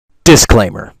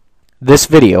Disclaimer. This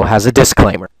video has a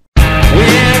disclaimer. We're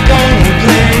gonna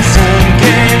play some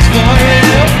games for you.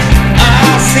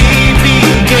 RCB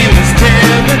gamers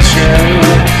tell the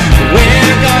truth.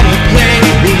 We're gonna play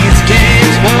these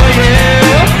games for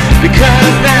you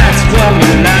because that's what we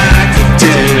like to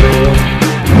do.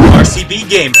 RCB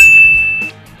Gamer.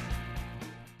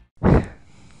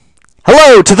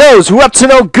 Hello to those who were up to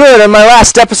no good on my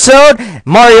last episode.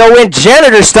 Mario went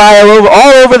janitor style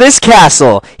all over this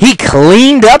castle. He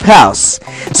cleaned up house.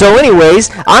 So anyways,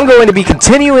 I'm going to be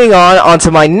continuing onto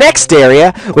my next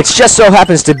area, which just so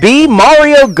happens to be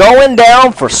Mario going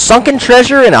down for sunken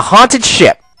treasure in a haunted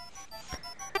ship.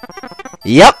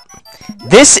 Yep,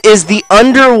 this is the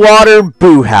underwater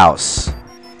Boo House.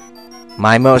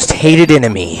 My most hated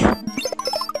enemy.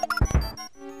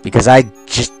 Because I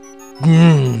just...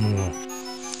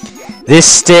 This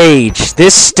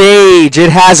stage,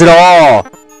 it has it all.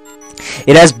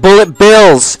 It has bullet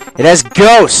bills, it has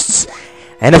ghosts,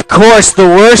 and of course, the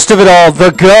worst of it all, the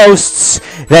ghosts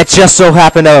that just so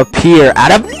happen to appear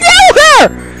out of nowhere!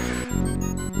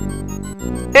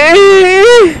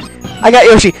 I got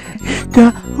Yoshi.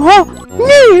 Oh,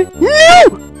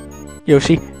 no!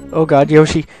 Yoshi. Oh god,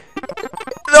 Yoshi.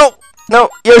 No,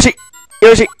 Yoshi.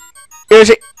 Yoshi.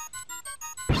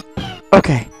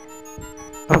 Okay.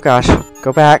 Oh gosh,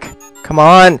 go back. Come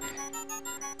on.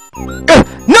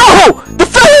 No! The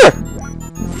fire!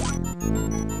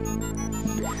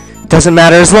 Doesn't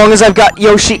matter, as long as I've got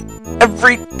Yoshi,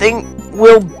 everything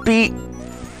will be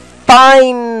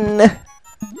fine.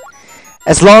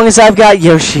 As long as I've got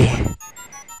Yoshi.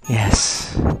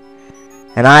 Yes.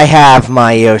 And I have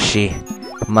my Yoshi.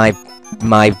 My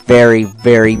very,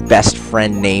 very best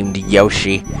friend named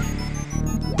Yoshi.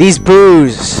 These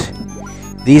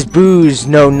boos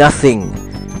know nothing.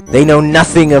 They know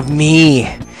nothing of me.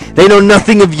 They know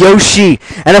nothing of Yoshi.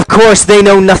 And of course they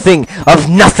know nothing of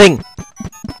nothing.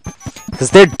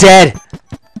 Because they're dead.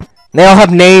 They all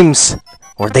have names.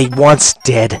 Or they once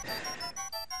did.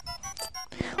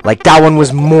 Like that one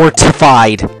was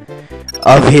mortified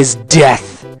of his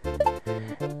death.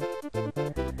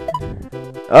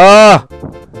 Oh!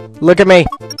 Look at me.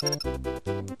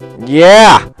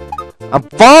 Yeah! I'm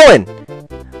falling!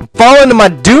 Falling to my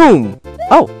doom!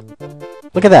 Oh,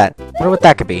 look at that. Wonder what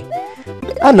that could be.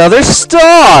 Another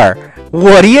star!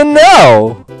 What do you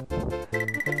know?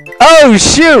 Oh,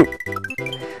 shoot!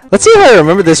 Let's see if I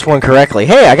remember this one correctly.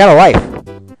 Hey, I got a life.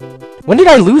 When did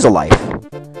I lose a life?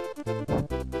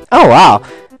 Oh, wow.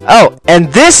 Oh,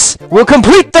 and this will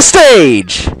complete the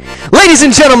stage! Ladies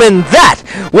and gentlemen, that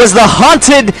was the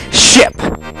haunted ship.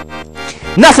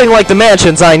 Nothing like the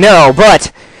mansions, I know,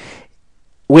 but...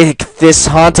 with this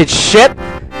haunted ship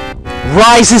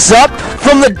rises up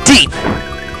from the deep.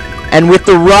 And with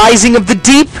the rising of the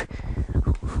deep,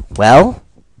 well,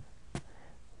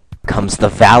 comes the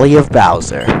Valley of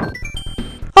Bowser.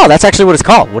 Oh, that's actually what it's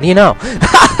called. What do you know?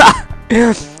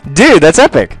 Dude, that's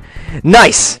epic.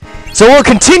 Nice. So we'll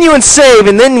continue and save,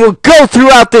 and then we'll go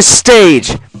throughout this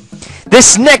stage.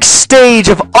 This next stage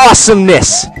of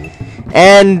awesomeness.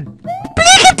 And...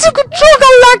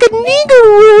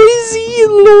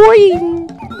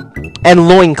 and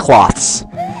loincloths.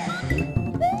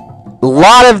 A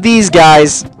lot of these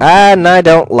guys, and I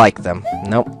don't like them.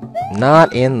 Nope,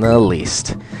 not in the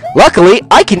least. Luckily,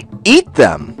 I can eat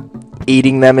them.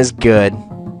 Eating them is good.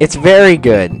 It's very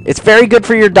good. It's very good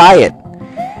for your diet.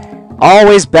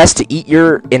 Always best to eat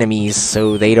your enemies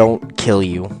so they don't kill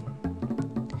you.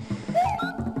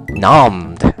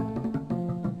 Nommed.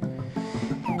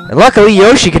 And luckily,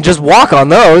 Yoshi can just walk on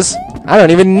those. I don't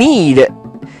even need it.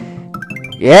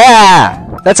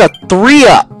 Yeah! That's a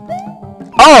 3-up!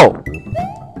 Oh!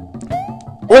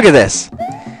 Look at this.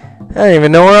 I don't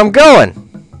even know where I'm going.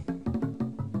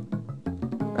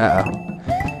 Uh-oh.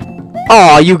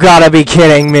 Oh, you gotta be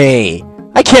kidding me!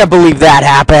 I can't believe that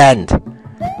happened!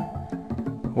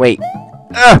 Wait.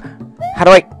 How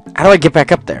do I get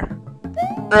back up there?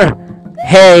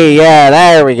 Hey, yeah,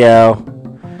 there we go.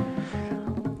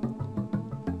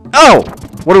 Oh!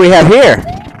 What do we have here?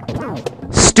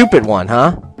 Stupid one,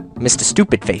 huh? Mr.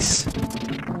 Stupid Face.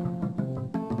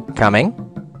 Coming.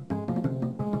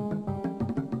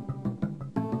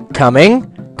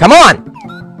 Coming. Come on!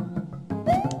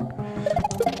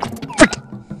 Frick.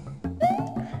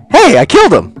 Hey, I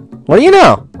killed him! What do you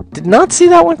know? Did not see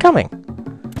that one coming.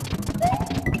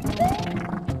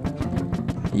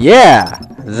 Yeah,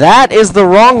 that is the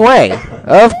wrong way.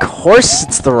 Of course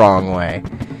it's the wrong way.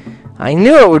 I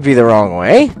knew it would be the wrong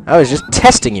way. I was just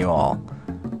testing you all.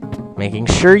 Making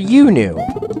sure you knew.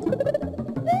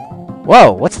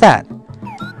 Whoa, what's that?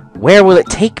 Where will it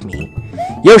take me?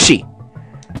 Yoshi!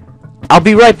 I'll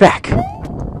be right back.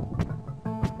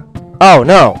 Oh,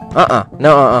 no.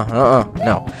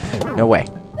 No. No way.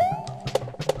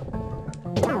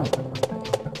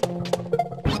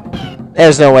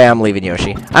 There's no way I'm leaving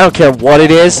Yoshi. I don't care what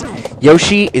it is.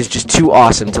 Yoshi is just too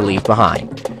awesome to leave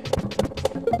behind.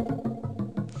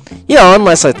 You know,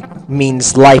 unless it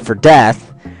means life or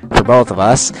death for both of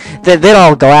us, then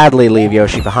I'll gladly leave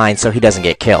Yoshi behind so he doesn't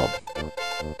get killed.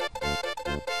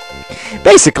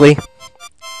 Basically.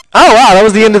 Oh, wow, that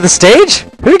was the end of the stage?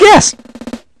 Who'd have guessed?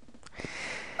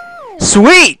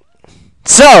 Sweet!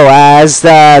 So, as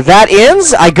that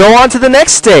ends, I go on to the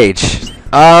next stage.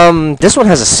 This one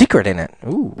has a secret in it.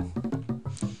 Ooh.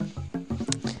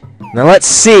 Now let's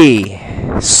see.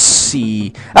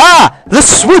 Ah! The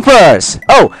Swoopers!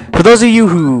 Oh, for those of you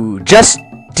who just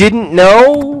didn't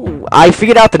know, I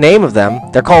figured out the name of them.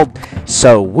 They're called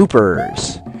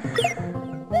Swoopers.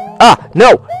 Ah,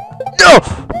 no! No!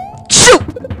 Shoot!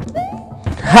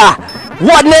 Ha!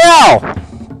 What now?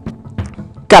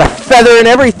 Got a feather and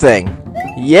everything.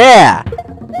 Yeah!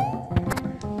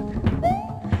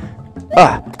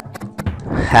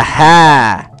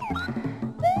 Ha-ha!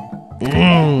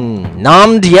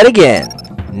 Nommed yet again.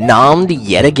 Nommed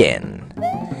yet again.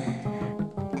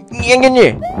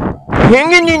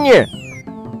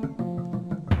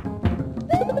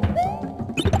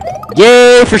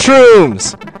 Yay for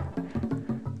shrooms!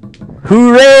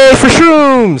 Hooray for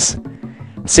shrooms!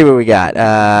 Let's see what we got.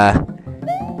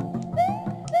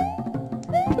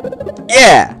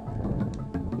 Yeah!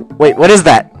 Wait, what is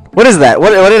that? What is that?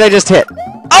 What did I just hit?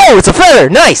 Oh, it's a feather!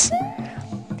 Nice!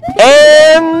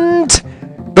 And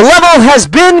the level has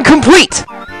been complete!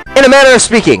 In a manner of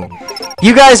speaking.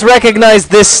 You guys recognize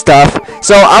this stuff,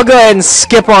 so I'll go ahead and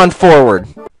skip on forward.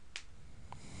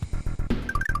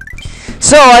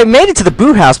 So, I made it to the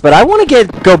boot house, but I want to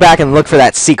go back and look for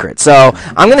that secret. So,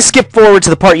 I'm going to skip forward to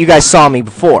the part you guys saw me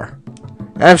before.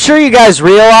 And I'm sure you guys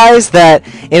realize that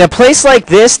in a place like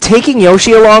this, taking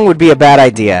Yoshi along would be a bad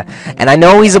idea. And I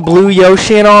know he's a blue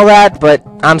Yoshi and all that, but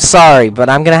I'm sorry, but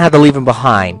I'm going to have to leave him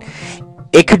behind.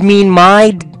 It could mean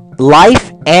my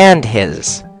life and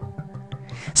his.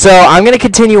 So, I'm going to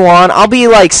continue on. I'll be,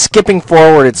 like, skipping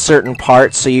forward at certain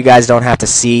parts so you guys don't have to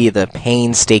see the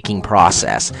painstaking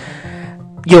process.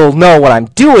 You'll know what I'm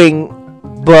doing,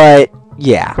 but,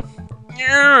 yeah.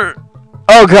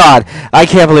 Oh, God. I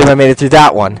can't believe I made it through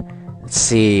that one. Let's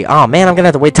see. Oh, man, I'm going to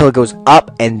have to wait till it goes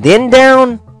up and then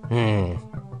down?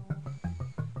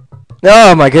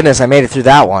 Oh, my goodness, I made it through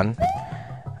that one.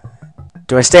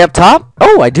 Do I stay up top?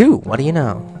 Oh, I do. What do you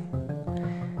know?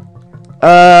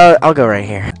 I'll go right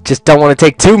here. Just don't want to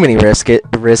take too many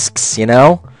risks, you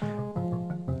know?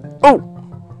 Oh!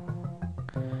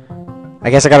 I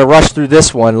guess I gotta rush through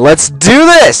this one. Let's do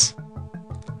this!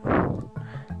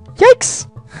 Yikes!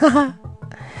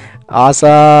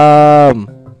 Awesome!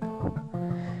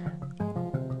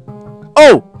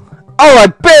 Oh! Oh, I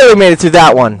barely made it through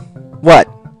that one! What?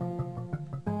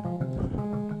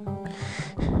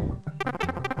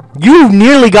 You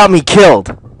nearly got me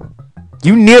killed!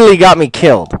 You nearly got me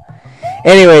killed.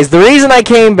 Anyways, the reason I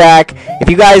came back, if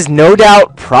you guys no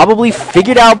doubt probably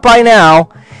figured out by now,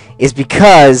 is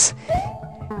because,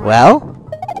 well,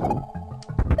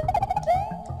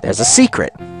 there's a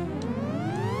secret.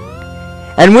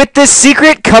 And with this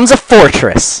secret comes a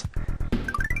fortress.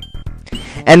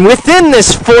 And within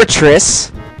this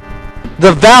fortress,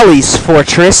 the Valley's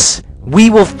fortress, we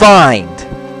will find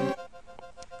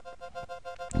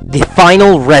the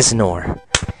final Reznor.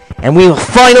 And we will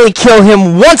finally kill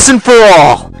him once and for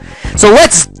all! So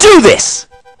let's do this!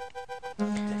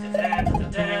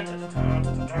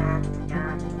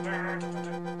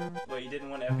 Wait, you didn't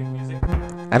want epic music?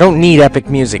 I don't need epic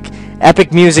music.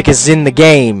 Epic music is in the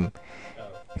game.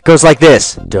 It goes like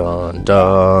this. Dun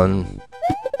dun.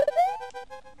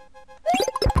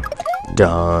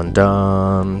 Dun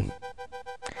dun.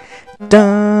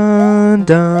 Dun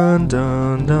dun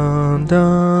dun dun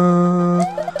dun.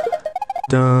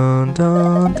 Dun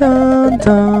dun dun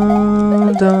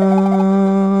dun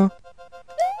dun.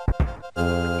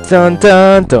 Dun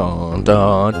dun dun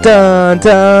dun dun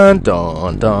dun dun dun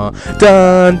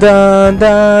dun dun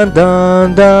dun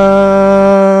dun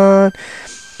dun.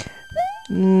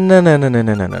 No no no no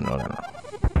no no no no no.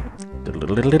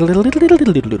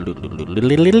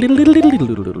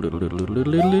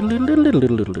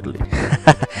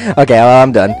 Okay, well,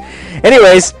 I'm done.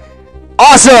 Anyways,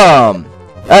 awesome.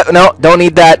 No, don't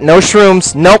need that. No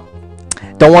shrooms. Nope.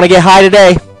 Don't want to get high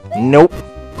today. Nope.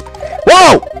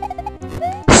 Whoa!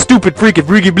 Stupid freaking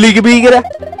freaky bleaky bleaky.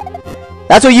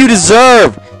 That's what you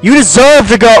deserve. You deserve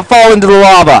to fall into the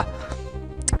lava.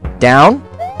 Down,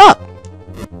 up.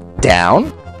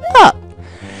 Down, up.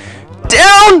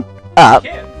 up.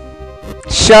 Can't.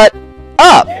 Shut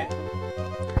up.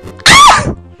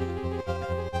 Can't.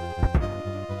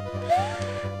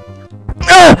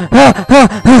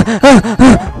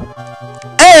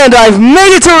 And I've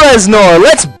made it to Reznor!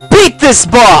 Let's beat this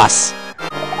boss!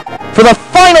 For the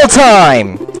final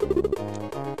time!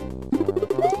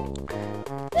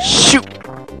 Shoot!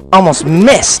 Almost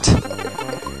missed!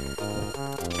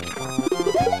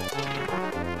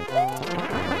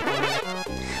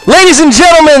 Ladies and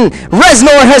gentlemen,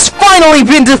 Reznor has finally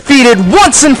been defeated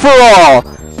once and for all!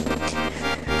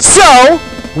 So,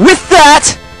 with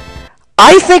that,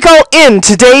 I think I'll end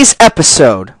today's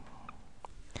episode.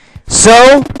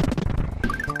 So,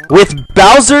 with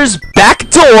Bowser's back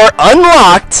door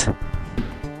unlocked,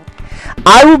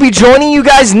 I will be joining you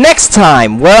guys next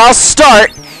time, where I'll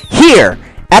start here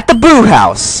at the Boo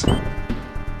House.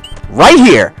 Right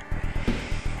here.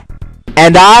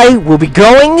 And I will be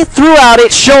going throughout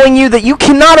it, showing you that you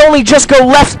can not only just go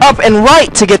left, up, and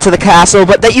right to get to the castle,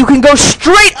 but that you can go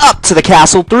straight up to the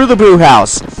castle through the Boo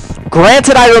House.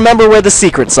 Granted, I remember where the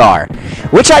secrets are,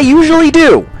 which I usually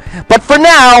do. But for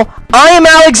now, I am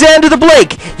Alexander the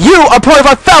Blake. You are part of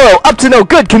our fellow Up to No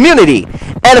Good community.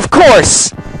 And of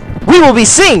course, we will be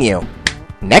seeing you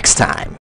next time.